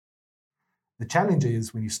The challenge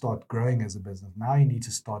is when you start growing as a business, now you need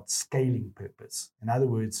to start scaling purpose. In other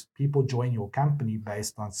words, people join your company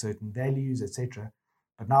based on certain values, etc.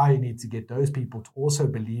 But now you need to get those people to also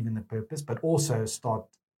believe in the purpose, but also start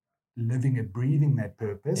living and breathing that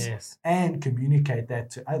purpose, yes, and communicate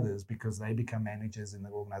that to others because they become managers in the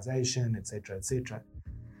organization, etc., etc.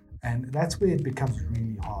 And that's where it becomes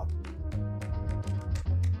really hard.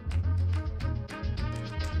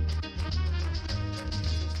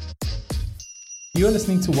 You are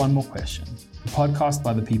listening to One More Question, a podcast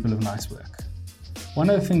by the people of Nice Work. One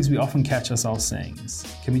of the things we often catch ourselves saying is,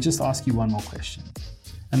 can we just ask you one more question?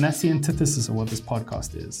 And that's the antithesis of what this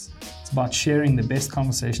podcast is. It's about sharing the best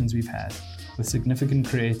conversations we've had with significant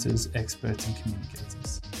creators, experts, and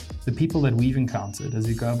communicators. The people that we've encountered as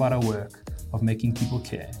we go about our work of making people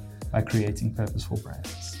care by creating purposeful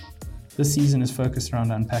brands. This season is focused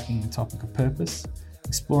around unpacking the topic of purpose,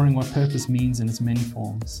 exploring what purpose means in its many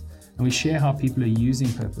forms, and we share how people are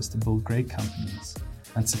using purpose to build great companies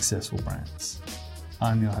and successful brands.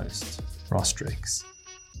 I'm your host, Ross Drakes.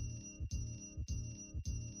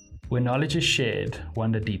 Where knowledge is shared,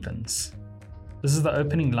 wonder deepens. This is the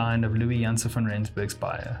opening line of Louis Janse van Rensburg's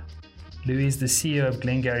bio. Louis is the CEO of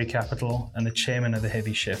Glengarry Capital and the chairman of the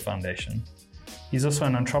Heavy Chef Foundation. He's also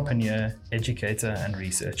an entrepreneur, educator, and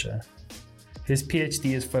researcher. His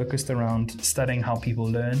PhD is focused around studying how people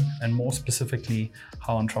learn, and more specifically,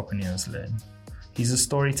 how entrepreneurs learn. He's a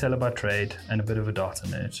storyteller by trade and a bit of a data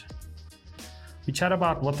nerd. We chat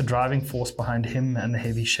about what the driving force behind him and the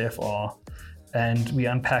Heavy Chef are, and we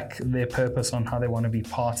unpack their purpose on how they want to be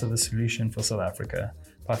part of the solution for South Africa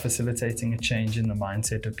by facilitating a change in the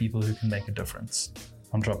mindset of people who can make a difference,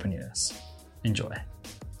 entrepreneurs. Enjoy.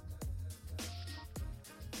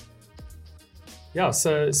 Yeah,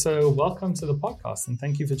 so welcome to the podcast and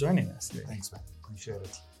thank you for joining us, Louis. Thanks, man. Appreciate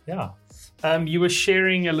it. Yeah. You were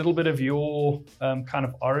sharing a little bit of your kind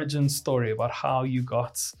of origin story about how you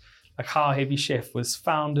got, like how Heavy Chef was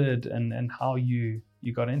founded and how you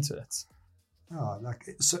got into it. Oh,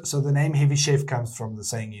 so the name Heavy Chef comes from the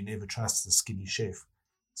saying, you never trust the skinny chef.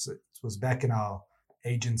 So it was back in our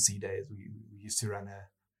agency days. We used to run a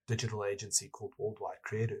digital agency called Worldwide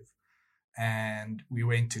Creative. And we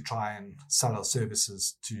went to try and sell our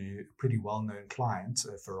services to a pretty well-known client,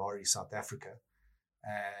 Ferrari South Africa.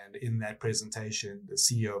 And in that presentation, the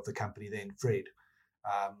CEO of the company then, Fred,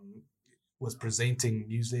 was presenting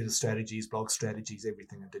newsletter strategies, blog strategies,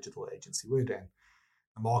 everything a digital agency would. And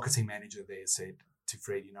the marketing manager there said to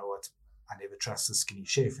Fred, you know what, I never trust the skinny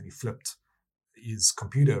chef. And he flipped his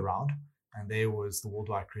computer around, and there was the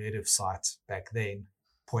Worldwide Creative site back then,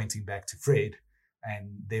 pointing back to Fred.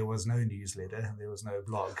 And there was no newsletter and there was no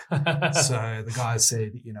blog. So the guy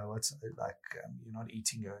said, you know what, you're not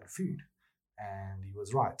eating your own food. And he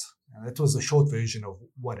was right. And that was a short version of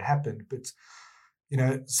what happened. But,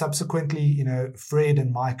 subsequently, Fred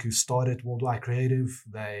and Mike, who started Worldwide Creative,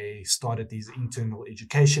 they started these internal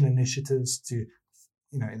education initiatives to,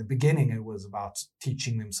 in the beginning, it was about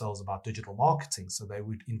teaching themselves about digital marketing. So they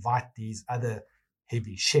would invite these other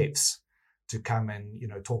heavy chefs to come and,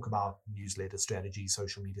 talk about newsletter strategy,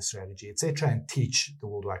 social media strategy, etc., and teach the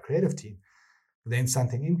Worldwide Creative team. But then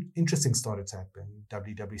something interesting started to happen.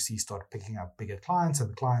 WWC started picking up bigger clients,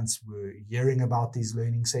 and the clients were hearing about these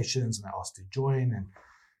learning sessions, and they asked to join. And,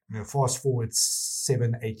 fast forward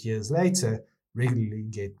 7-8 years later, regularly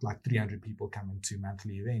get like 300 people coming to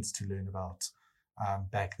monthly events to learn about,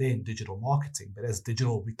 back then, digital marketing. But as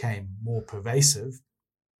digital became more pervasive,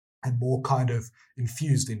 and more kind of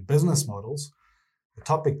infused in business models, the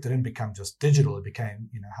topic didn't become just digital. It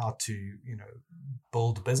became, how to,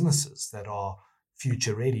 build businesses that are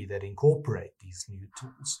future ready, that incorporate these new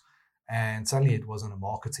tools. And suddenly it wasn't a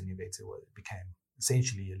marketing event. It became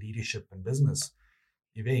essentially a leadership and business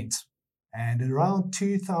event. And around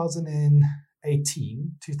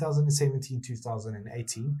 2017,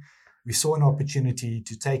 2018, we saw an opportunity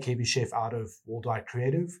to take Heavy Chef out of Worldwide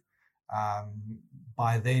Creative.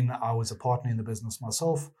 By then, I was a partner in the business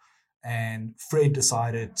myself, and Fred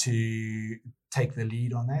decided to take the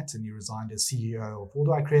lead on that, and he resigned as CEO of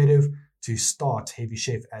Worldwide Creative to start Heavy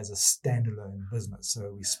Chef as a standalone business.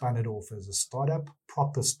 So we spun it off as a startup,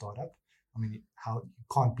 proper startup. I mean, you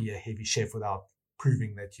can't be a Heavy Chef without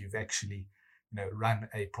proving that you've actually, run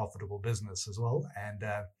a profitable business as well,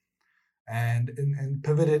 and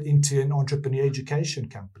pivoted into an entrepreneur education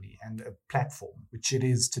company and a platform, which it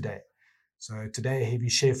is today. So today, Heavy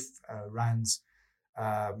Chef runs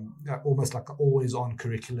almost like an always-on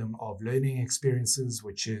curriculum of learning experiences,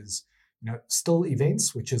 which is, still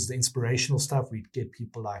events, which is the inspirational stuff. We get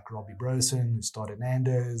people like Robbie Brosen, who started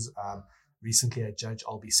Nando's. Recently, I judged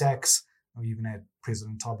Albie Sachs, We even had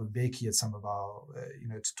President Thabo Mbeki at some of our,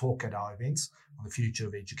 to talk at our events on the future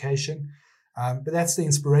of education. But that's the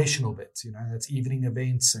inspirational bit, that's evening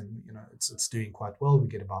events, and, it's doing quite well. We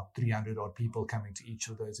get about 300 odd people coming to each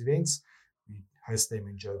of those events. We host them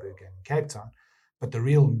in Joburg and Cape Town. But the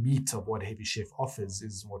real meat of what Heavy Chef offers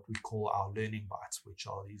is what we call our learning bites, which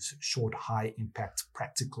are these short, high-impact,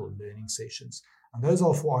 practical learning sessions. And those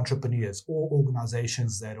are for entrepreneurs or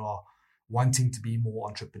organizations that are wanting to be more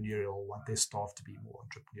entrepreneurial, want their staff to be more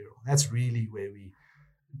entrepreneurial. That's really where we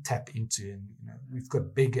tap into. And we've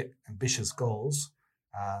got big, ambitious goals,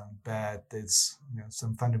 but there's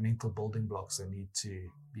some fundamental building blocks that need to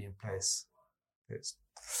be in place first.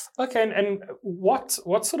 Okay, and what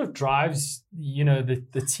sort of drives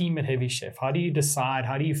the team at Heavy Chef? How do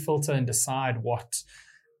you filter and decide what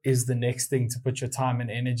is the next thing to put your time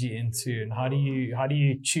and energy into, and how do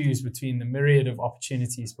you choose between the myriad of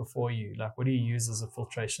opportunities before you? Like, what do you use as a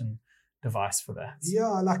filtration device for that?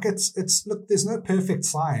 Yeah, like it's look, there's no perfect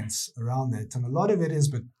science around it, and a lot of it is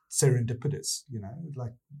but serendipitous.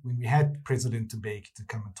 Like when we had President Mbeki to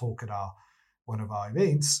come and talk at one of our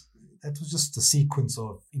events, that was just a sequence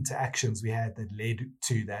of interactions we had that led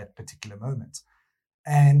to that particular moment.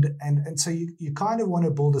 And so you kind of want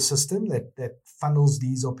to build a system that funnels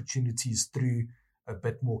these opportunities through a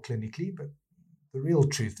bit more clinically. But the real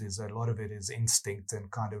truth is that a lot of it is instinct and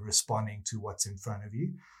kind of responding to what's in front of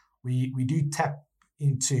you. We do tap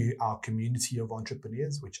into our community of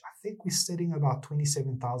entrepreneurs, which I think we're sitting about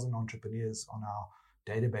 27,000 entrepreneurs on our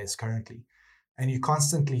database currently. And you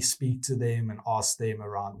constantly speak to them and ask them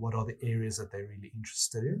around what are the areas that they're really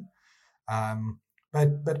interested in.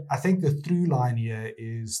 But I think the through line here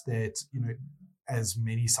is that, as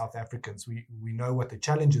many South Africans, we know what the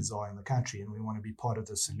challenges are in the country, and we want to be part of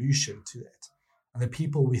the solution to that. And the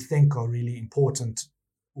people we think are really important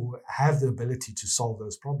or have the ability to solve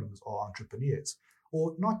those problems are entrepreneurs,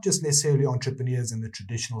 or not just necessarily entrepreneurs in the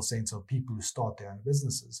traditional sense of people who start their own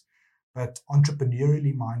businesses, but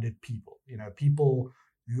entrepreneurially minded people, people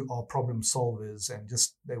who are problem solvers and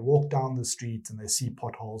just they walk down the street and they see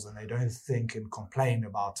potholes and they don't think and complain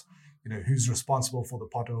about, who's responsible for the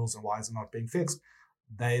potholes and why is it not being fixed.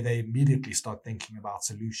 They immediately start thinking about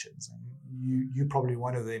solutions. And you're probably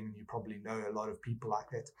one of them, and you probably know a lot of people like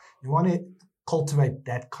that. You want to cultivate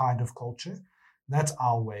that kind of culture. That's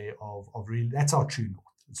our way of really, that's our true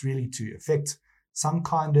north. It's really to affect some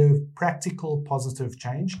kind of practical, positive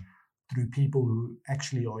change through people who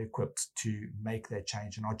actually are equipped to make that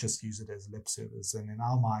change and not just use it as lip service. And in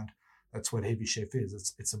our mind, that's what Heavy Chef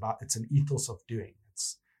is. It's an ethos of doing.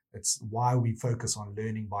 It's why we focus on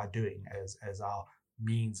learning by doing as our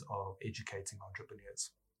means of educating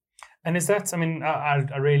entrepreneurs. And is that,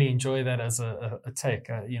 I really enjoy that as a take.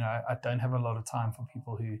 I don't have a lot of time for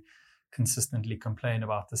people who consistently complain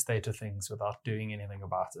about the state of things without doing anything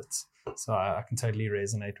about it. So I can totally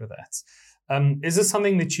resonate with that. Is this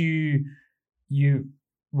something that you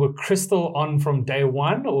were crystal on from day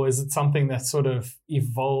one, or is it something that sort of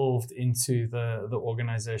evolved into the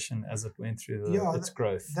organization as it went through its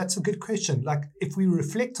growth? That's a good question. Like, if we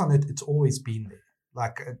reflect on it, it's always been there.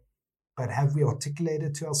 But have we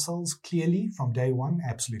articulated to ourselves clearly from day one?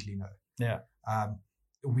 Absolutely no. Yeah.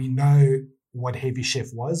 We know what Heavy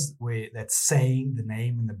Chef was, where that saying, the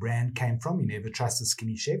name and the brand came from. You never trust a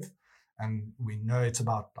skinny chef. And we know it's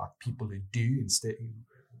about like people who do instead,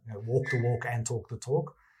 walk the walk and talk the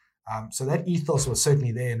talk. So that ethos was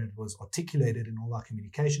certainly there, and it was articulated in all our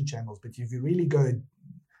communication channels. But if you really go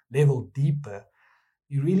level deeper,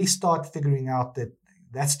 you really start figuring out that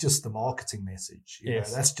that's just the marketing message.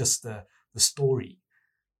 Yes. That's just the story.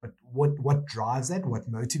 But what drives that? What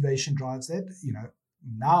motivation drives that?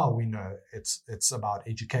 Now we know it's about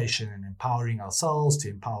education and empowering ourselves to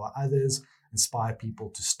empower others, inspire people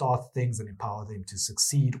to start things and empower them to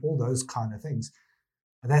succeed, all those kind of things.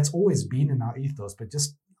 But that's always been in our ethos. But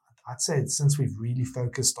just, I'd say since we've really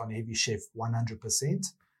focused on Heavy Chef 100%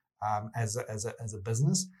 as a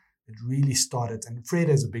business, it really started, and Fred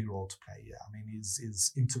has a big role to play here.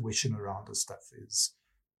 His intuition around this stuff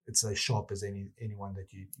it's as sharp as anyone that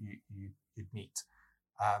you'd meet.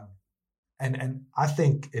 And I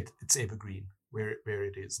think it's evergreen where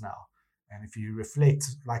it is now. And if you reflect,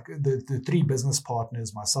 like the three business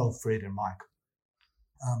partners, myself, Fred, and Mike,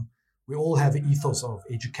 we all have an ethos of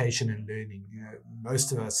education and learning.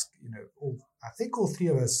 Most of us, I think all three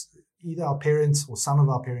of us, either our parents or some of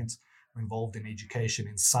our parents were involved in education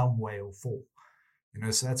in some way or form.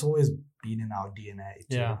 So that's always been in our DNA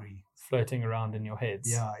to a degree. Floating around in your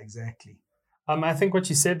heads. Yeah, exactly. I think what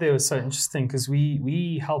you said there was so interesting, because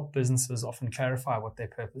we help businesses often clarify what their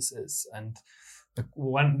purpose is. And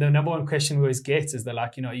the number one question we always get is they're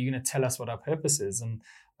like, are you going to tell us what our purpose is? And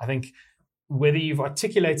I think whether you've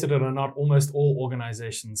articulated it or not, almost all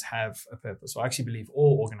organizations have a purpose. Or I actually believe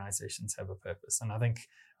all organizations have a purpose. And I think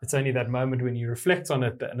it's only that moment when you reflect on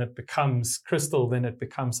it and it becomes crystal, then it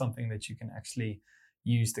becomes something that you can actually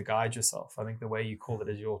use to guide yourself. I think the way you call it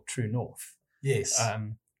is your true north. Yes.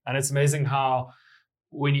 And it's amazing how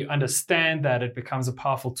when you understand that, it becomes a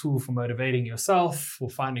powerful tool for motivating yourself, for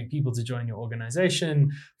finding people to join your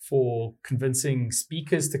organization, for convincing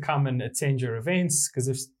speakers to come and attend your events. Because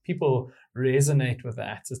if people resonate with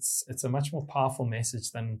that, it's a much more powerful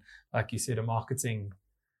message than, like you said, a marketing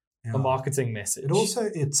message. It also,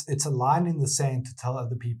 it's a line in the sand to tell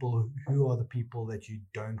other people who are the people that you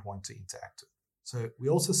don't want to interact with. So we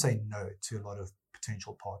also say no to a lot of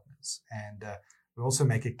potential partners, and we also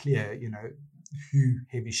make it clear, who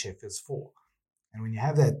Heavy Chef is for. And when you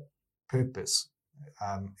have that purpose,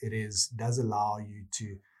 it does allow you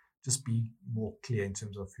to just be more clear in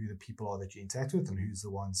terms of who the people are that you interact with and who's the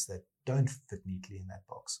ones that don't fit neatly in that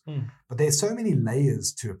box. But there's so many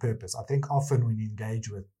layers to a purpose. I think often when you engage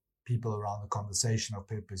with people around the conversation of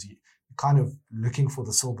purpose, you're kind of looking for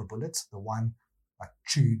the silver bullet, the one like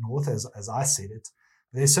true north, as I said it.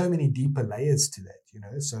 But there's so many deeper layers to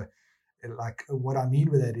that, So like what I mean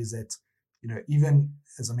with that is that, even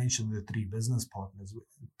as I mentioned, the 3 business partners,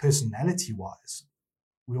 personality-wise,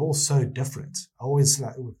 we're all so different. I always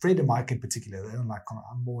like Fred and Mike in particular. They're like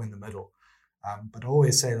I'm more in the middle, but I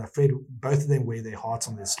always say that Fred, both of them wear their hearts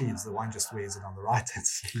on their sleeves. The one just wears it on the right hand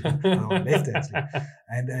sleeve, and on the left hand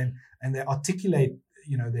sleeve, and they articulate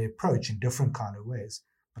their approach in different kind of ways.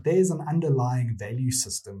 But there is an underlying value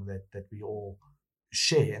system that we all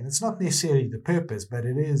share, and it's not necessarily the purpose, but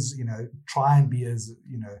it is try and be as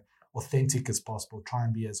authentic as possible, try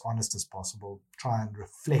and be as honest as possible, try and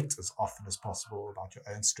reflect as often as possible about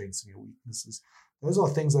your own strengths and your weaknesses. Those are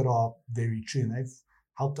things that are very true, and they've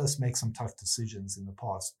helped us make some tough decisions in the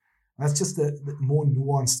past. And that's just the more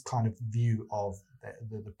nuanced kind of view of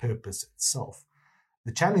the purpose itself.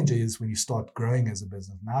 The challenge is when you start growing as a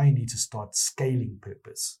business, now you need to start scaling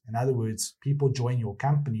purpose. In other words, people join your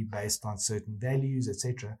company based on certain values,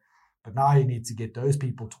 etc. But now you need to get those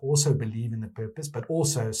people to also believe in the purpose, but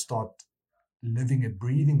also start living and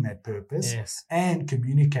breathing that purpose, yes, and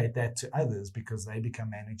communicate that to others because they become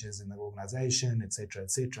managers in the organization, etc.,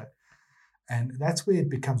 etc. And that's where it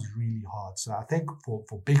becomes really hard. So I think for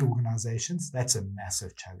big organizations, that's a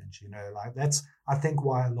massive challenge. That's, I think,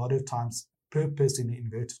 why a lot of times purpose in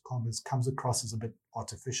inverted commas comes across as a bit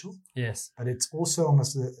artificial. Yes. But it's also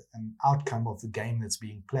almost an outcome of the game that's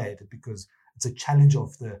being played, because it's a challenge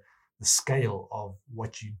of the scale of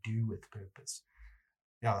what you do with purpose.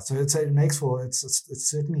 Yeah, so it's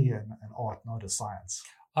certainly an art, not a science.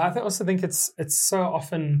 I also think it's so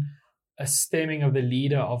often a stemming of the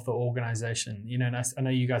leader of the organization. And I know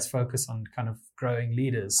you guys focus on kind of growing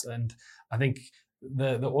leaders, and I think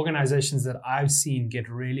the organizations that I've seen get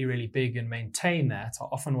really, really big and maintain that are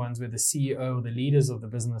often ones where the CEO, the leaders of the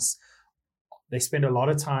business, they spend a lot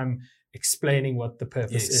of time explaining what the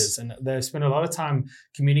purpose is. And they spend a lot of time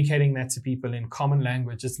communicating that to people in common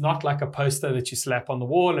language. It's not like a poster that you slap on the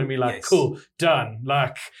wall and be like, cool, done,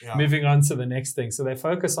 moving on to the next thing. So they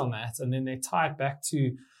focus on that, and then they tie it back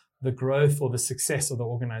to the growth or the success of the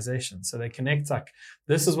organization. So they connect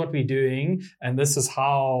this is what we're doing and this is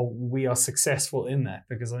how we are successful in that.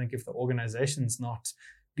 Because I think if the organization is not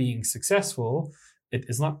being successful, it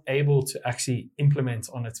is not able to actually implement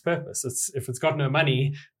on its purpose. If it's got no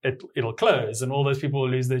money, it'll close, and all those people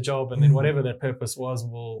will lose their job, and then whatever that purpose was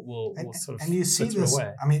will sort of and you see this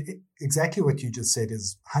away. I mean, exactly what you just said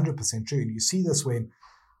is 100% true. And you see this when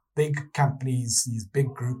big companies, these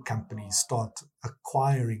big group companies, start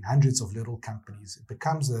acquiring hundreds of little companies. It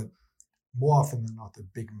becomes more often than not a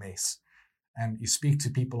big mess. And you speak to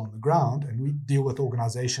people on the ground, and we deal with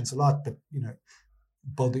organizations a lot, but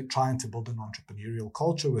trying to build an entrepreneurial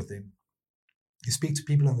culture with them. You speak to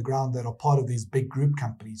people on the ground that are part of these big group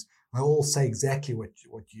companies, and they all say exactly what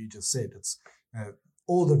you just said. It's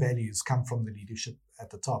all the values come from the leadership at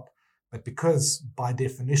the top, but because by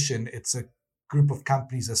definition it's a group of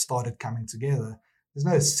companies that started coming together, there's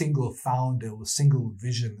no single founder or single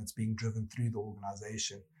vision that's being driven through the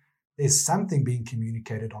organization. There's something being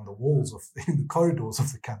communicated on the walls in the corridors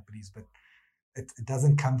of the companies, but it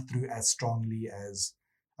doesn't come through as strongly as,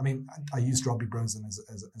 I used Robbie Brozin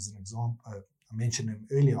as an example. I mentioned him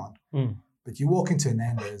early on, but you walk into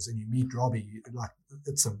Nando's and you meet Robbie,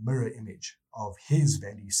 it's a mirror image of his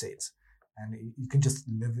value set, and you can just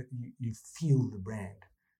live it. You feel the brand,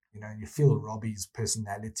 you feel Robbie's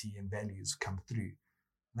personality and values come through.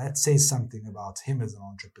 That says something about him as an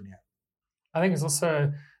entrepreneur. I think it's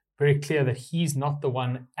also very clear that he's not the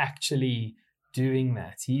one actually doing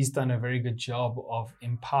that. He's done a very good job of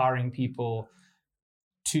empowering people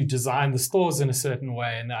to design the stores in a certain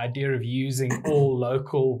way, and the idea of using all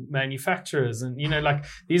local manufacturers. And, like,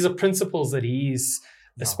 these are principles that he's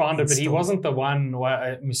expounded, but he wasn't the one,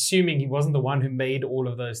 I'm assuming he wasn't the one who made all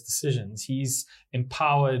of those decisions. He's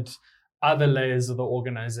empowered other layers of the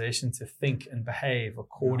organization to think and behave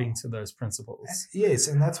according to those principles. Yes,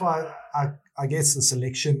 and that's why I guess the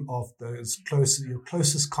selection of those your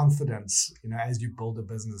closest confidants, as you build a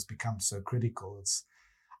business, becomes so critical.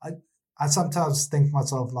 I sometimes think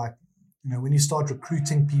myself, like, when you start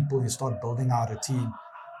recruiting people and you start building out a team,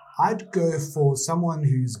 I'd go for someone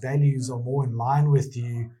whose values are more in line with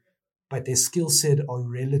you, but their skill set are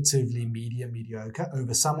relatively mediocre,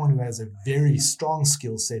 over someone who has a very strong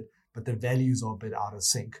skill set, but the values are a bit out of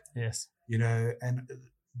sync. Yes. And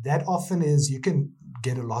that often is, you can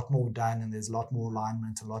get a lot more done, and there's a lot more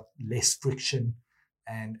alignment, a lot less friction.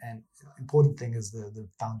 And important thing is the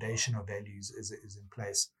foundation of values is in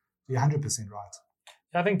place. You're 100% right.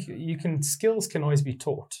 I think skills can always be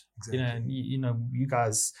taught. Exactly. And you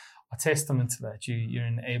guys are testament to that. You're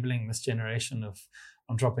enabling this generation of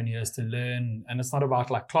entrepreneurs to learn, and it's not about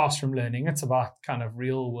like classroom learning. It's about kind of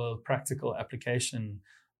real world practical application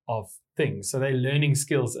of things. So they're learning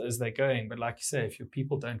skills as they're going. But like you say, if your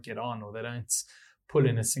people don't get on, or they don't pull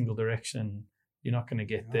in a single direction, you're not going to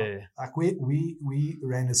get there. Like we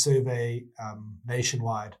ran a survey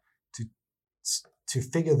nationwide to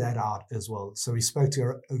figure that out as well. So we spoke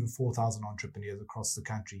to over 4,000 entrepreneurs across the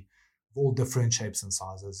country, of all different shapes and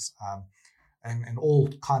sizes, and all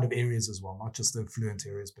kind of areas as well, not just the affluent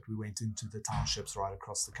areas, but we went into the townships right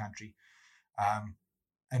across the country.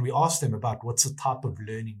 And we asked them about what's the type of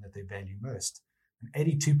learning that they value most. And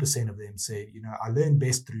 82% of them said, I learn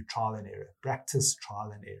best through trial and error, practice,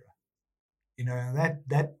 trial and error. And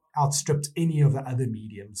that outstripped any of the other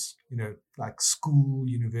mediums, like school,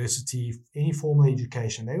 university, any formal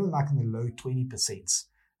education. They were like in the low 20%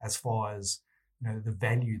 as far as, the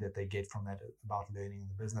value that they get from that, about learning in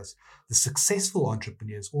the business. The successful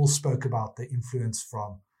entrepreneurs all spoke about the influence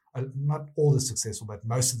from, not all the successful, but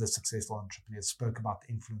most of the successful entrepreneurs spoke about the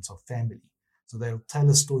influence of family. So they'll tell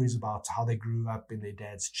us stories about how they grew up in their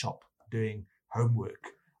dad's shop doing homework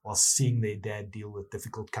while seeing their dad deal with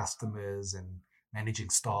difficult customers and managing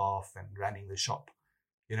staff and running the shop.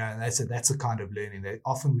 And that's a kind of learning. They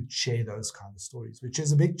often would share those kind of stories, which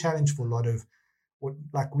is a big challenge for a lot of,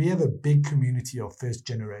 we have a big community of first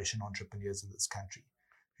generation entrepreneurs in this country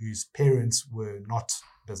whose parents were not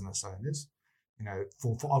business owners,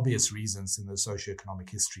 for obvious reasons in the socioeconomic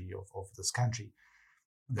history of this country.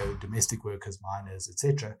 They were domestic workers, miners,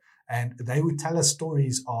 etc. And they would tell us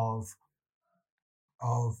stories of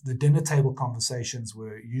the dinner table conversations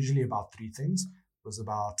were usually about three things. It was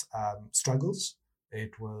about struggles,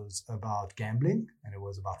 it was about gambling, and it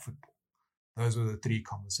was about football. Those were the three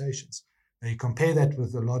conversations. Now you compare that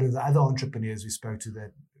with a lot of the other entrepreneurs we spoke to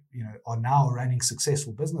that, are now running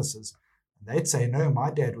successful businesses. And they'd say, no, my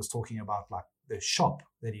dad was talking about like the shop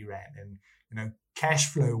that he ran. And, cash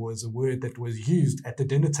flow was a word that was used at the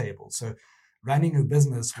dinner table. So running a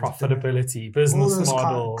business, profitability, business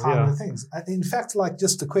model, kind of things. In fact, like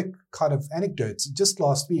just a quick kind of anecdote. Just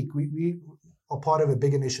last week, we are part of a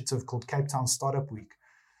big initiative called Cape Town Startup Week,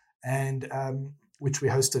 and which we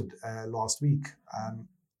hosted last week.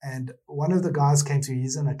 And one of the guys came to me.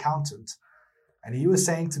 He's an accountant, and he was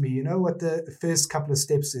saying to me, what the first couple of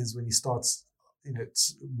steps is when he starts,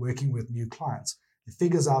 working with new clients. He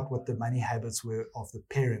figures out what the money habits were of the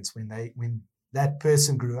parents when that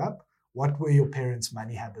person grew up. What were your parents'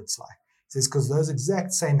 money habits like? He says, because those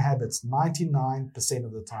exact same habits, 99%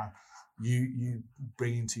 of the time, you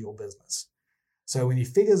bring into your business. So when he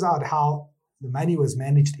figures out how the money was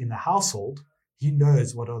managed in the household, he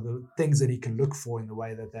knows what are the things that he can look for in the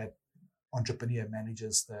way that entrepreneur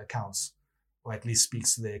manages the accounts, or at least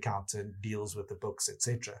speaks to the accountant, deals with the books,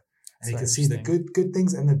 etc. And you can see the good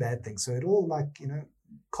things and the bad things. So it all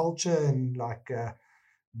culture and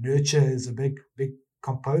nurture is a big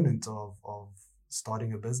component of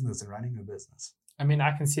starting a business and running a business. I mean,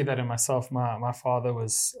 I can see that in myself. My father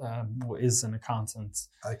is an accountant.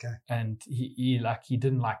 Okay. And he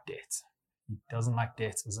didn't like debt. He doesn't like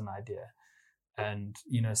debt as an idea. And,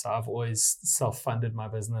 so I've always self-funded my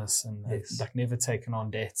business and never taken on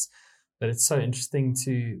debts. But it's so interesting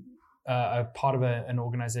to a part of an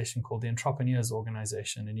organization called the Entrepreneurs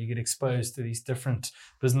Organization, and you get exposed to these different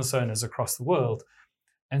business owners across the world.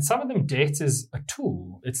 And some of them, debt is a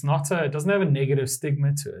tool. It doesn't have a negative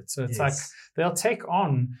stigma to it. So it's like they'll take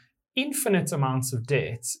on infinite amounts of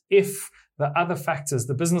debt if the other factors,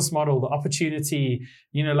 the business model, the opportunity,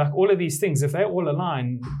 like all of these things, if they all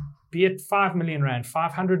align, be it 5 million rand,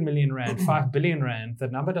 500 million rand, 5 billion rand, the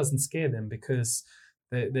number doesn't scare them because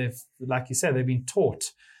they've, like you said, they've been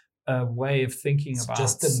taught a way of thinking it's about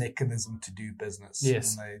just a mechanism to do business.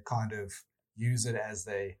 Yes. And they kind of use it as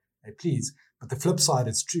they please. But the flip side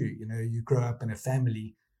is true. You grow up in a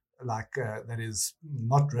family that is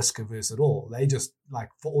not risk averse at all. They just, like,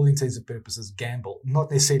 for all intents and purposes, gamble.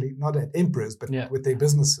 Not necessarily, not at Emperors, but with their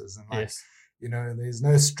businesses. And yes. There's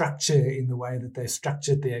no structure in the way that they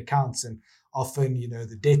structured their accounts. And often,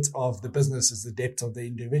 the debt of the business is the debt of the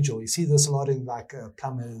individual. You see this a lot in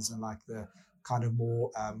plumbers and the kind of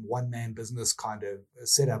more one-man business kind of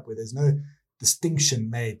setup where there's no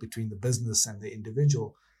distinction made between the business and the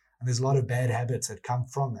individual. And there's a lot of bad habits that come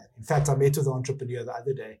from that. In fact, I met with an entrepreneur the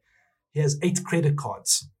other day. He has 8 credit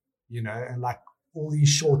cards, and all these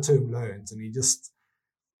short-term loans, and he just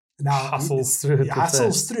hustles through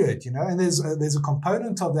it, And there's a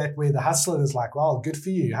component of that where the hustler is like, well, good for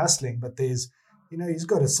you, you're hustling, but there's, he's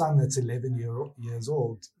got a son that's 11 years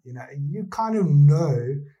old, and you kind of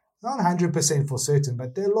know, not 100% for certain,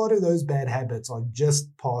 but a lot of those bad habits are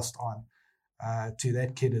just passed on to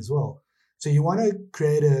that kid as well. So you want to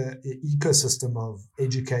create an ecosystem of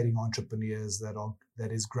educating entrepreneurs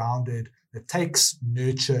that is grounded, that takes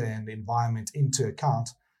nurture and environment into account,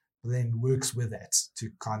 but then works with that to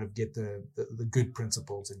kind of get the good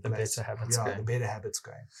principles in place. The better habits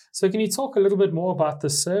going. So can you talk a little bit more about the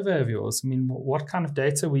survey of yours? I mean, what kind of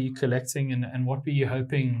data were you collecting and what were you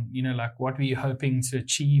hoping, what were you hoping to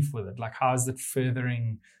achieve with it? Like, how is it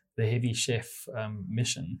furthering the Heavy Chef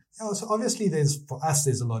mission? So obviously for us,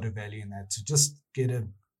 there's a lot of value in that, to just get a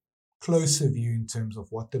closer view in terms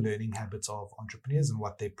of what the learning habits are of entrepreneurs and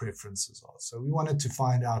what their preferences are. So we wanted to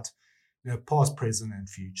find out, past, present, and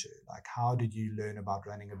future. Like, how did you learn about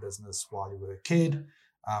running a business while you were a kid?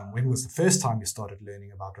 When was the first time you started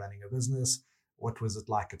learning about running a business? What was it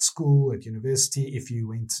like at school, at university, if you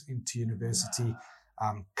went into university?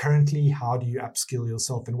 Currently, how do you upskill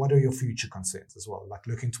yourself, and what are your future concerns as well? Like,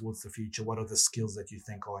 looking towards the future, what are the skills that you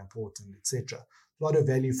think are important, etc. A lot of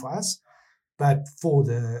value for us, but for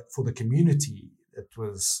the community, it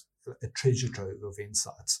was a treasure trove of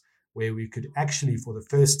insights where we could actually, for the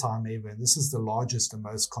first time ever, and this is the largest and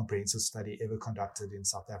most comprehensive study ever conducted in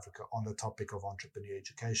South Africa on the topic of entrepreneur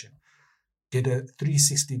education, get a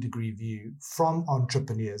 360-degree view from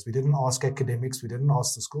entrepreneurs. We didn't ask academics, we didn't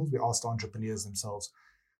ask the schools, we asked entrepreneurs themselves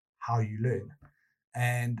how you learn.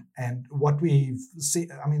 And what we've seen,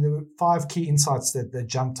 there were 5 key insights that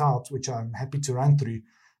jumped out, which I'm happy to run through.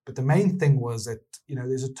 But the main thing was that,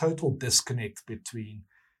 there's a total disconnect between,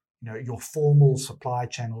 your formal supply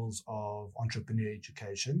channels of entrepreneur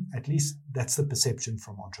education. At least that's the perception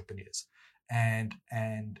from entrepreneurs. And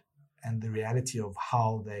the reality of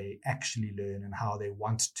how they actually learn and how they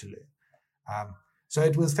want to learn. So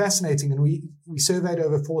it was fascinating, and we surveyed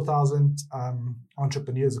over 4,000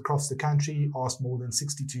 entrepreneurs across the country, asked more than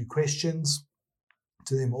 62 questions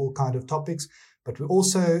to them, all kind of topics. But we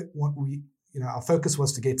also our focus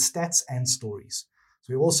was to get stats and stories.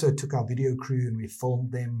 So we also took our video crew and we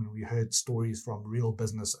filmed them, and we heard stories from real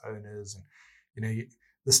business owners. And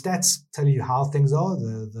the stats tell you how things are.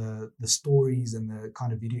 The stories and the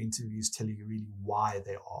kind of video interviews tell you really why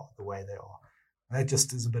they are the way they are. And that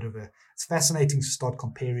just is it's fascinating to start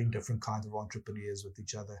comparing different kinds of entrepreneurs with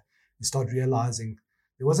each other. You start realizing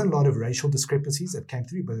there wasn't a lot of racial discrepancies that came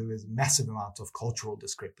through, but there was a massive amount of cultural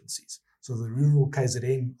discrepancies. So the rural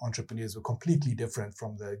KZN entrepreneurs were completely different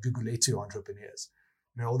from the Gugulethu entrepreneurs.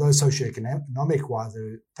 Although socioeconomic-wise,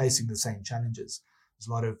 they're facing the same challenges, there's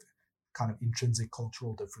a lot of kind of intrinsic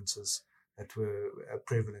cultural differences that were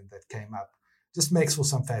prevalent that came up. Just makes for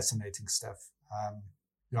some fascinating stuff.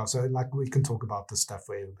 So we can talk about this stuff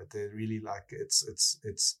forever, but they're really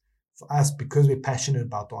it's for us, because we're passionate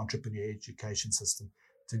about the entrepreneur education system,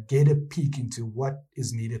 to get a peek into what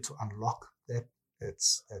is needed to unlock that.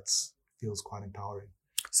 It's feels quite empowering.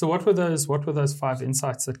 So what were those 5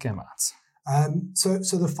 insights that came out? So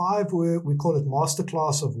the 5 we call it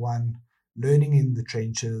masterclass of 1, learning in the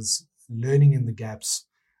trenches, learning in the gaps,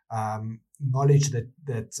 knowledge that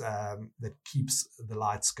keeps the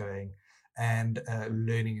lights going, and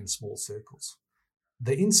learning in small circles.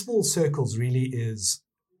 The in small circles really is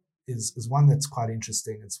one that's quite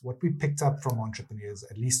interesting. It's what we picked up from entrepreneurs,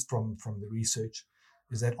 at least from the research,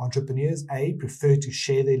 is that entrepreneurs, prefer to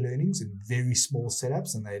share their learnings in very small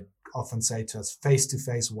setups, and they often say to us,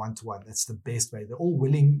 face-to-face, one-to-one. That's the best way. They're all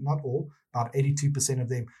willing, not all, about 82% of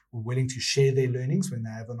them were willing to share their learnings when they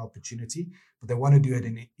have an opportunity, but they want to do it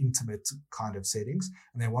in intimate kind of settings,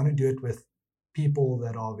 and they want to do it with people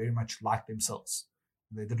that are very much like themselves.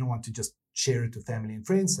 They didn't want to just share it with family and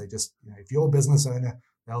friends. They just, if you're a business owner,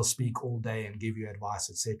 they'll speak all day and give you advice,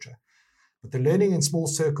 etc. But the learning in small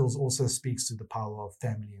circles also speaks to the power of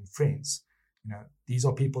family and friends. These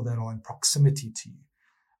are people that are in proximity to you.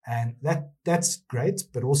 And that's great,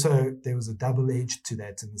 but also there was a double edge to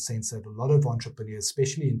that, in the sense that a lot of entrepreneurs,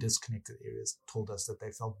 especially in disconnected areas, told us that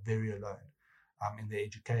they felt very alone in their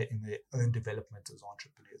own development as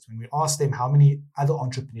entrepreneurs. When we asked them how many other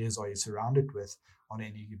entrepreneurs are you surrounded with on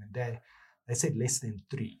any given day, they said less than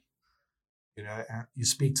 3. And you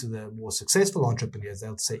speak to the more successful entrepreneurs,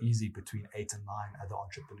 they'll say easy between 8 and 9 other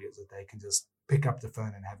entrepreneurs that they can just pick up the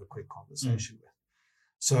phone and have a quick conversation with.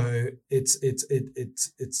 So it's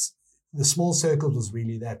the small circles was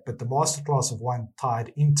really that, but the masterclass of one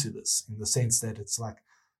tied into this, in the sense that it's like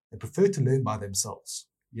they prefer to learn by themselves.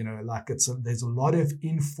 There's a lot of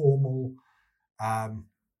informal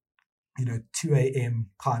 2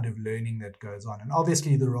 a.m. kind of learning that goes on. And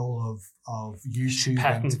obviously the role of YouTube.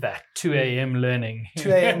 Patent that, 2 a.m. learning.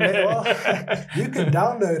 2 a.m. Well, you can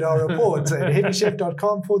download our report at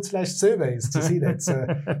heavychef.com/surveys to see that. So,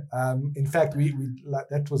 in fact, we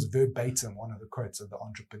that was verbatim one of the quotes of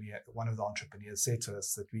one of the entrepreneurs said to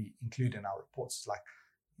us that we include in our reports. It's like,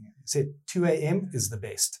 he said, 2 a.m. is the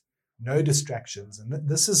best. No distractions. And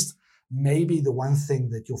this is maybe the one thing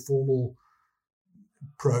that your formal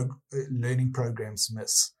learning programs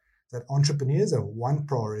miss, that entrepreneurs have one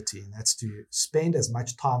priority, and that's to spend as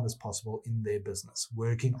much time as possible in their business,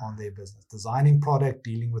 working on their business, designing product,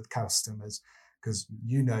 dealing with customers, because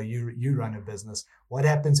you run a business. What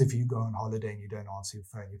happens if you go on holiday and you don't answer your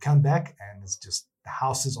phone? You come back and it's just the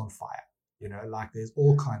house is on fire. There's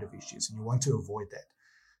all kind of issues, and you want to avoid that.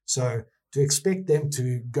 So to expect them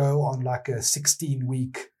to go on like a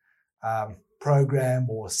 16-week program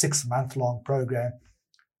or 6-month-long program,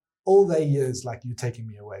 all they hear is like, you're taking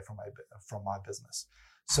me away from my business.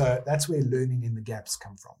 So that's where learning in the gaps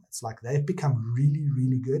come from. It's like they've become really,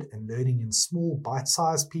 really good at learning in small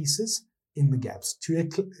bite-sized pieces in the gaps. 2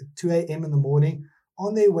 a.m. in the morning,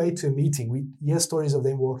 on their way to a meeting. We hear stories of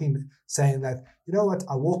them walking, saying that, you know what,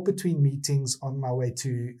 I walk between meetings on my way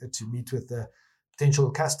to meet with the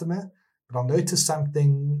potential customer, but I'll notice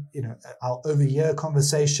something, I'll overhear a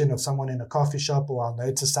conversation of someone in a coffee shop, or I'll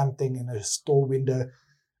notice something in a store window,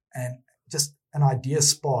 and just an idea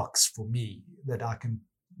sparks for me that I can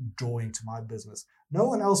draw into my business. No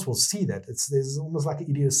one else will see that. There's almost like an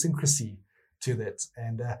idiosyncrasy to that,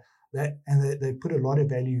 and they put a lot of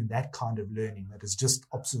value in that kind of learning that is just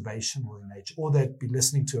observational in nature, or they'd be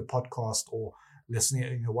listening to a podcast or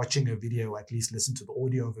watching a video, at least listen to the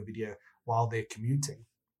audio of a video while they're commuting,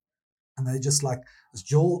 and they just like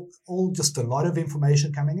it's all just a lot of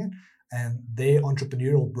information coming in. And their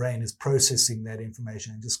entrepreneurial brain is processing that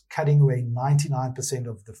information and just cutting away 99%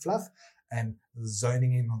 of the fluff and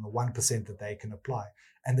zoning in on the 1% that they can apply.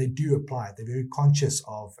 And they do apply it. They're very conscious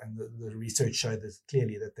of, and the research showed this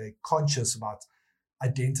clearly, that they're conscious about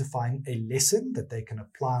identifying a lesson that they can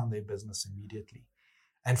apply on their business immediately.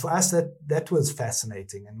 And for us, that was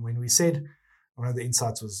fascinating. And when we said one of the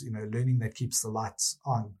insights was, learning that keeps the lights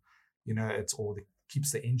on,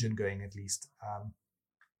 keeps the engine going at least.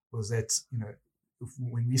 Was that,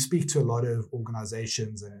 when we speak to a lot of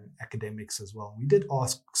organizations and academics as well, we did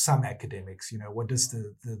ask some academics, what does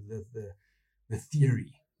the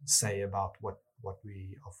theory say about what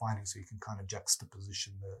we are finding, so you can kind of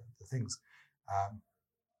juxtaposition the things.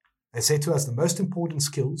 They say to us the most important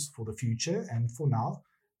skills for the future and for now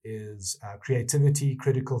is creativity,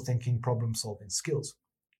 critical thinking, problem solving skills.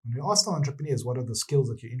 When we ask the entrepreneurs, what are the skills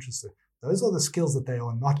that you're interested in? Those are the skills that they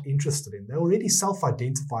are not interested in. They already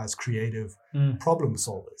self-identify as creative problem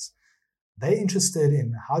solvers. They're interested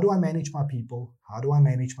in, how do I manage my people? How do I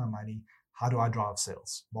manage my money? How do I drive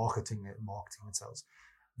sales? Marketing and sales.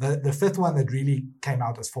 The fifth one that really came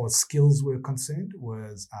out as far as skills were concerned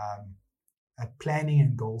was planning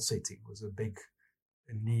and goal setting was a big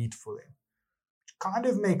need for them. Which kind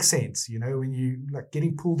of makes sense, when you like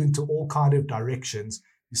getting pulled into all kind of directions,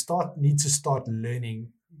 you need to start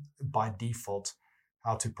learning by default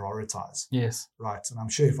how to prioritize. Yes. Right. And I'm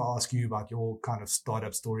sure if I ask you about your kind of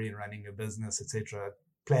startup story and running a business, etc.,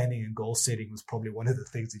 planning and goal setting was probably one of the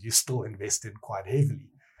things that you still invest in quite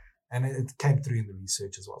heavily. And it came through in the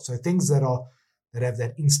research as well. So things that have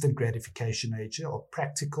that instant gratification nature are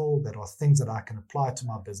practical, that are things that I can apply to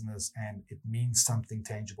my business, and it means something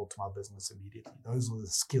tangible to my business immediately. Those are the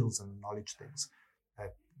skills and knowledge things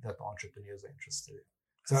that the entrepreneurs are interested in.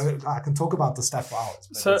 So I can talk about the stuff for hours,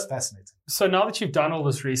 but it's fascinating. So now that you've done all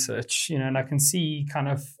this research, and I can see kind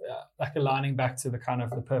of like aligning back to the kind of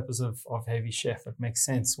the purpose of Heavy Chef, it makes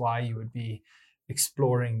sense why you would be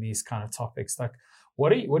exploring these kind of topics. Like,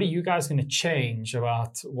 what are you guys going to change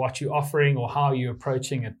about what you're offering or how you're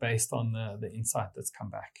approaching it based on the insight that's come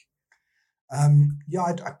back? I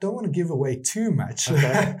don't want to give away too much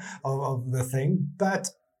of the thing, but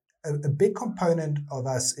a big component of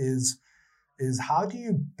us is how do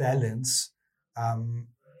you balance?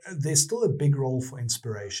 There's still a big role for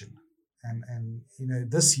inspiration, and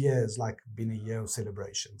this year has like been a year of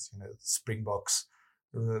celebrations. Springboks,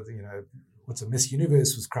 what's a Miss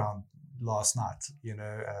Universe was crowned last night.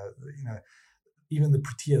 Even the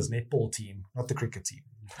Proteas netball team, not the cricket team.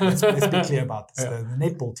 Let's be clear about this. The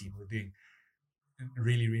netball team were doing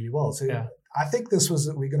really, really well. So I think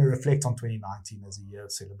we're going to reflect on 2019 as a year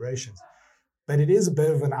of celebrations, but it is a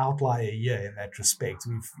bit of an outlier year in that respect.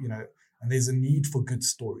 And there's a need for good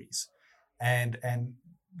stories. And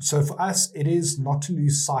so for us, it is not to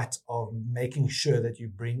lose sight of making sure that you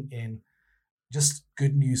bring in just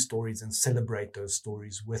good news stories and celebrate those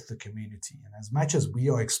stories with the community. And as much as we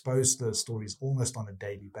are exposed to those stories almost on a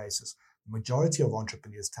daily basis, the majority of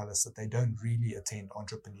entrepreneurs tell us that they don't really attend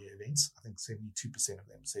entrepreneur events. I think 72% of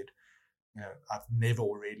them said, I've never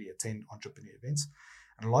really attended entrepreneur events.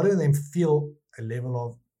 And a lot of them feel a level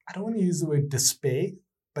of, I don't want to use the word despair,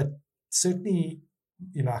 but certainly,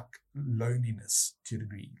 like loneliness to a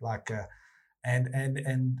degree,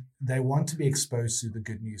 and they want to be exposed to the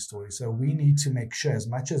good news story. So we need to make sure, as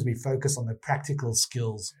much as we focus on the practical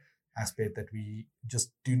skills aspect, that we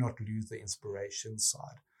just do not lose the inspiration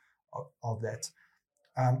side of that.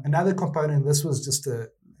 Another component, this was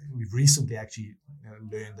we've recently actually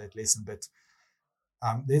learned that lesson, but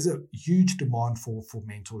there's a huge demand for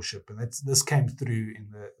mentorship, and this came through in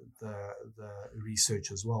the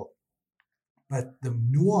research as well. But the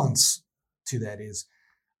nuance to that is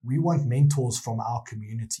we want mentors from our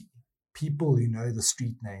community, people who know the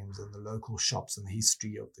street names and the local shops and the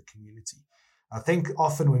history of the community. I think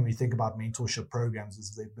often when we think about mentorship programs,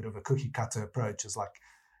 it's a bit of a cookie cutter approach. It's like,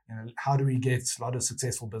 how do we get a lot of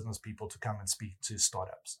successful business people to come and speak to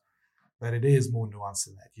startups? But it is more nuanced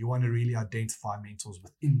than that. You want to really identify mentors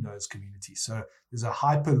within those communities. So there's a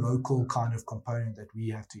hyper-local kind of component that we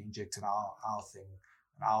have to inject in our thing,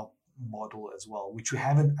 in our model as well, which we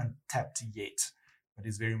haven't untapped yet, but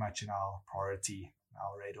is very much in our priority,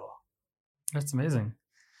 our radar. That's amazing.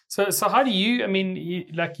 So how do you? I mean,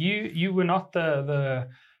 you were not the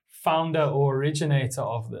founder or originator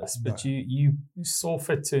of this, but you saw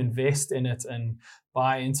fit to invest in it and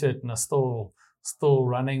buy into it, and are still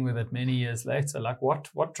running with it many years later. Like,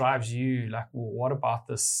 what drives you? Like, what about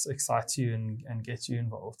this excites you and gets you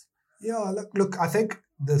involved? Yeah, look, I think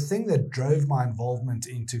the thing that drove my involvement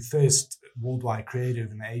into first Worldwide Creative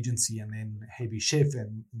and the agency, and then Heavy Chef,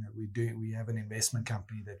 and we have an investment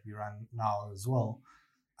company that we run now as well,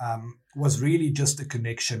 was really just a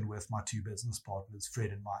connection with my two business partners, Fred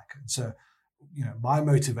and Mike. And so, my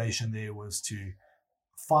motivation there was to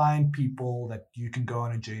find people that you can go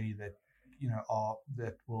on a journey that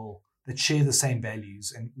that share the same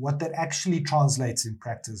values. And what that actually translates in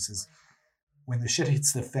practice is, when the shit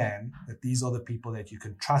hits the fan, that these are the people that you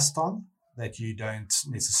can trust on, that you don't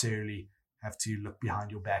necessarily have to look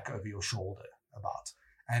behind your back over your shoulder about.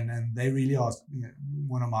 And they really are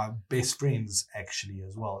one of my best friends actually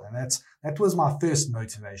as well. And that was my first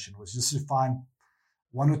motivation, was just to find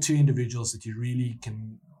one or two individuals that you really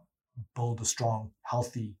can build a strong,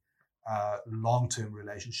 healthy, long-term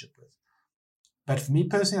relationship with. But for me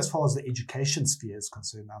personally, as far as the education sphere is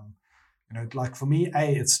concerned, like for me,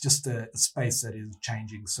 it's just a space that is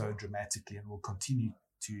changing so dramatically and will continue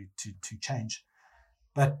to change.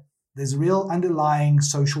 But there's a real underlying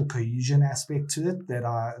social cohesion aspect to it that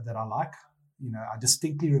I like. I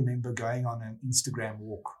distinctly remember going on an Instagram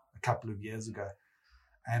walk a couple of years ago,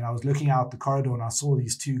 and I was looking out the corridor and I saw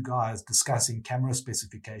these two guys discussing camera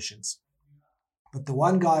specifications. But the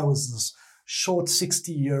one guy was this short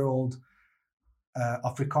 60-year-old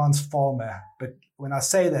Afrikaans farmer. But when I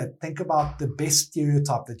say that, think about the best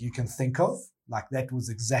stereotype that you can think of. Like, that was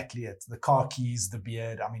exactly it. The car keys, the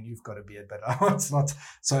beard. I mean, you've got a beard, but it's not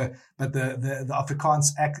so. But the Afrikaans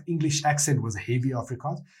English accent was heavy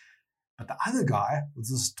Afrikaans. But the other guy was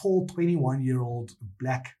this tall 21-year-old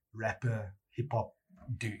black rapper hip hop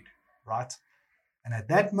dude, right? And at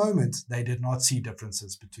that moment, they did not see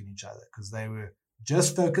differences between each other, because they were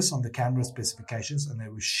just focused on the camera specifications and they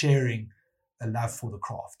were sharing a love for the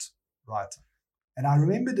craft, right? And I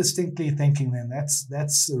remember distinctly thinking, then that's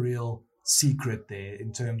the real secret there,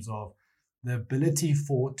 in terms of the ability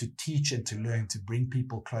to teach and to learn, to bring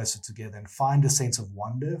people closer together and find a sense of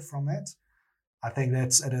wonder from that. I think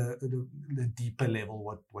that's at a deeper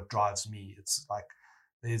level what drives me. It's like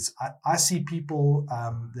I see people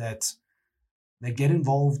that they get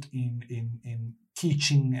involved in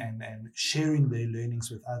teaching and sharing their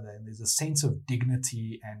learnings with others, and there's a sense of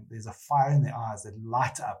dignity and there's a fire in their eyes that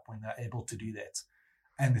light up when they're able to do that,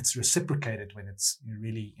 and it's reciprocated when it's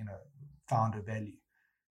really found a value.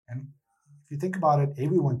 And if you think about it,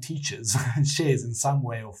 everyone teaches and shares in some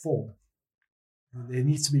way or form. There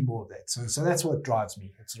needs to be more of that. So that's what drives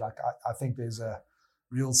me. It's like I think there's a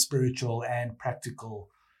real spiritual and practical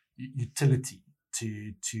utility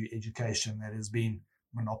to education that has been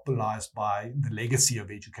monopolized by the legacy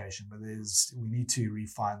of education, but we need to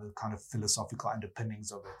refine the kind of philosophical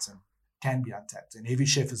underpinnings of it, and can be untapped. And Heavy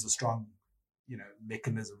Chef is a strong,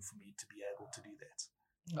 mechanism for me to be able to do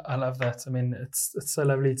that. I love that. I mean, it's so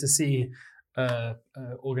lovely to see an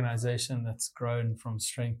organization that's grown from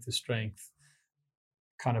strength to strength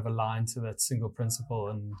kind of aligned to that single principle,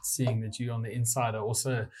 and seeing that you on the inside are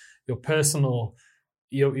also your personal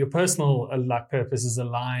like purpose is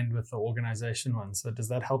aligned with the organization one. So does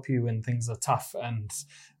that help you when things are tough and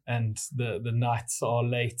the nights are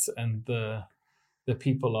late and the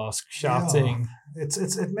people are shouting? Yeah.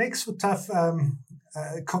 It makes for tough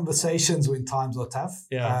conversations when times are tough.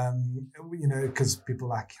 Yeah. Because people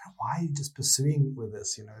are like, why are you just pursuing with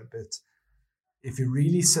this? But if you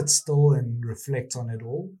really sit still and reflect on it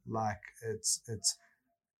all, like it's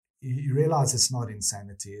you realize it's not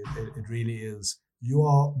insanity. It really is. You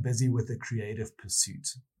are busy with a creative pursuit,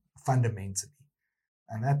 fundamentally.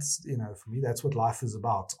 And that's, for me, that's what life is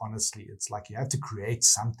about, honestly. It's like you have to create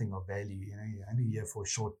something of value. You're only here for a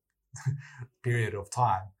short period of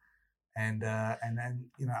time. And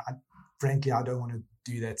then, frankly, I don't want to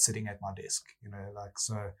do that sitting at my desk,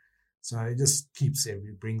 so it just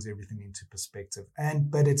brings everything into perspective.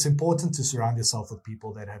 But it's important to surround yourself with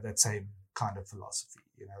people that have that same kind of philosophy,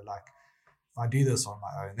 like, if I do this on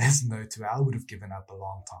my own, there's no to it. I would have given up a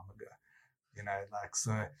long time ago,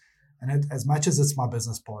 and as much as it's my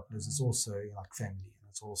business partners, it's also like family, and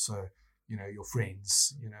it's also, your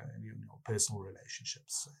friends, and your personal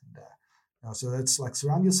relationships. And so that's like,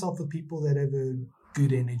 surround yourself with people that have a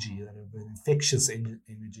good energy, that have an infectious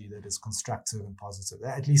energy that is constructive and positive.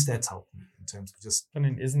 At least that's helped me in terms of just... I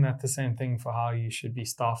mean, isn't that the same thing for how you should be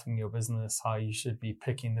staffing your business, how you should be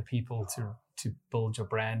picking the people to build your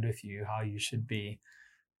brand with you, how you should be,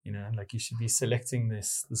 you should be selecting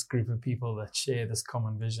this group of people that share this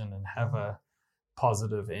common vision and have a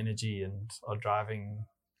positive energy and are driving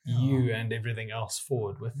you and everything else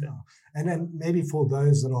forward with it. And then maybe for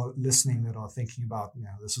those that are listening that are thinking about,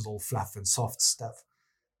 this is all fluff and soft stuff,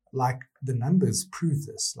 like the numbers prove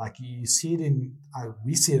this. Like you see it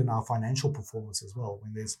we see it in our financial performance as well.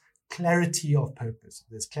 When there's clarity of purpose,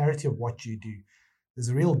 there's clarity of what you do, there's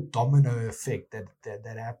a real domino effect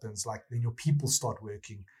that happens. Like then your people start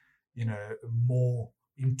working, more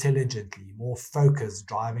intelligently, more focused,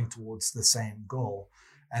 driving towards the same goal.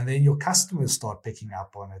 And then your customers start picking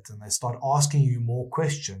up on it, and they start asking you more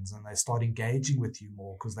questions, and they start engaging with you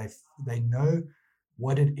more because they know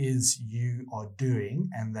what it is you are doing,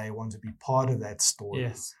 and they want to be part of that story.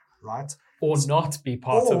 Yes. Right? Or not be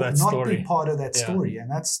part of that story. Or not be part of that story. And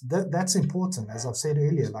that's important. As I've said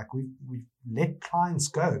earlier, like we let clients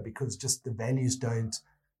go because just the values don't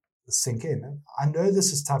sink in. And I know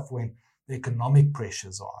this is tough when the economic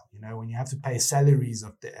pressures are, when you have to pay salaries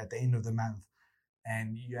at the end of the month,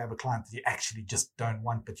 and you have a client that you actually just don't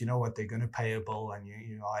want, but you know what, they're going to pay a bill and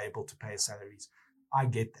you are able to pay salaries. I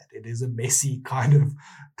get that. It is a messy kind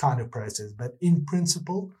of process. But in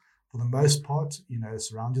principle, for the most part,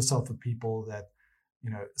 surround yourself with people that,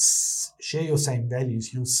 share your same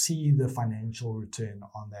values. You'll see the financial return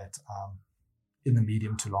on that in the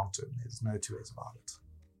medium to long term. There's no two ways about it.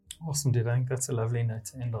 Awesome, dude. I think that's a lovely note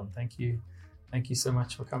to end on. Thank you. Thank you so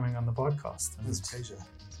much for coming on the podcast. It was a pleasure.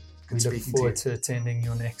 We look forward to attending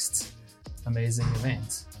your next amazing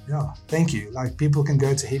event. Yeah, thank you. Like, people can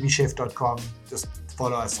go to heavychef.com, just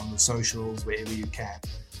follow us on the socials wherever you can.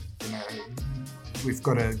 We've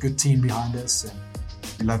got a good team behind us, and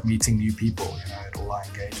we love meeting new people, at all our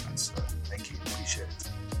engagements. So thank you, appreciate it.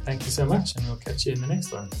 Thank you so much, and we'll catch you in the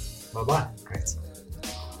next one. Bye-bye. Great.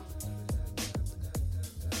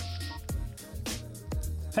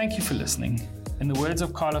 Thank you for listening. In the words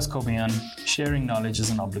of Carlos Corbian, sharing knowledge is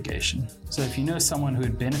an obligation. So if you know someone who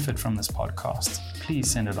would benefit from this podcast, please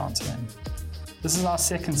send it on to them. This is our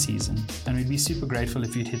second season, and we'd be super grateful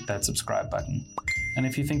if you'd hit that subscribe button. And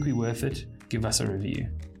if you think we're worth it, give us a review.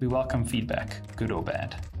 We welcome feedback, good or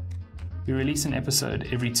bad. We release an episode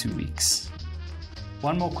every 2 weeks.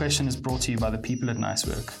 One More Question is brought to you by the people at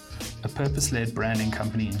Nicework, a purpose-led branding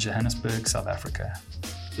company in Johannesburg, South Africa.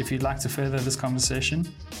 If you'd like to further this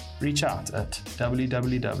conversation, reach out at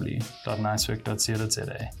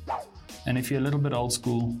www.nicework.co.za. And if you're a little bit old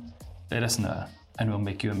school, let us know and we'll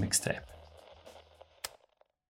make you a mixtape.